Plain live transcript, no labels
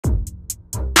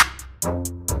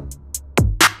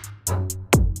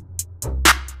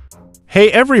Hey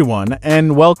everyone,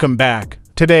 and welcome back.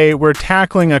 Today we're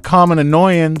tackling a common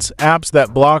annoyance: apps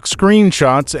that block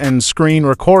screenshots and screen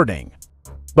recording.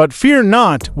 But fear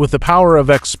not, with the power of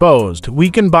Xposed,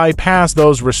 we can bypass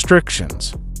those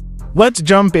restrictions. Let's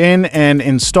jump in and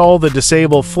install the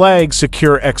Disable Flag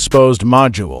Secure Xposed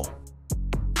module.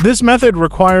 This method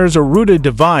requires a rooted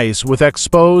device with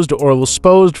Xposed or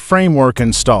Xposed framework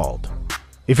installed.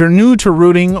 If you're new to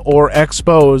rooting or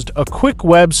Xposed, a quick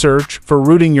web search for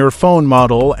rooting your phone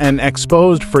model and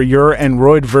Xposed for your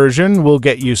Android version will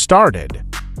get you started.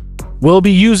 We'll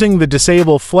be using the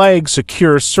Disable Flag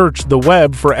Secure. Search the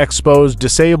web for Xposed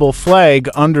Disable Flag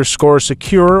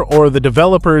 _secure or the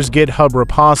developer's GitHub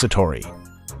repository.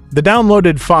 The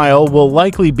downloaded file will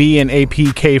likely be in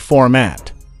APK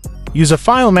format. Use a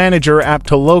file manager app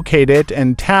to locate it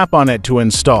and tap on it to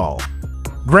install.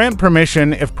 Grant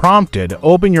permission if prompted.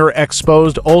 Open your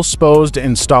Xposed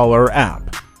installer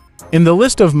app. In the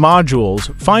list of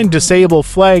modules, find Disable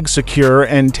Flag Secure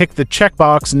and tick the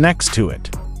checkbox next to it.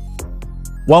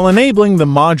 While enabling the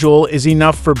module is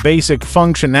enough for basic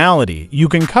functionality, you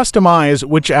can customize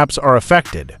which apps are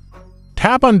affected.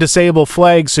 Tap on Disable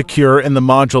Flag Secure in the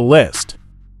module list.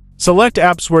 Select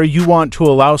apps where you want to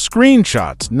allow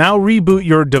screenshots. Now reboot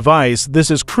your device. This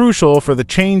is crucial for the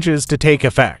changes to take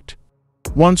effect.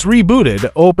 Once rebooted,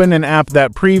 open an app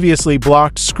that previously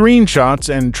blocked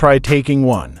screenshots and try taking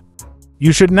one.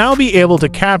 You should now be able to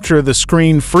capture the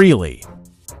screen freely.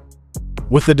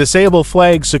 With the Disable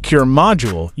Flag Secure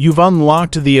module, you've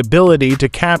unlocked the ability to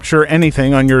capture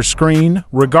anything on your screen,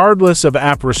 regardless of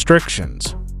app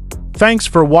restrictions. Thanks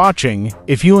for watching.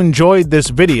 If you enjoyed this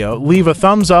video, leave a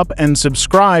thumbs up and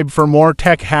subscribe for more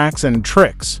tech hacks and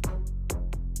tricks.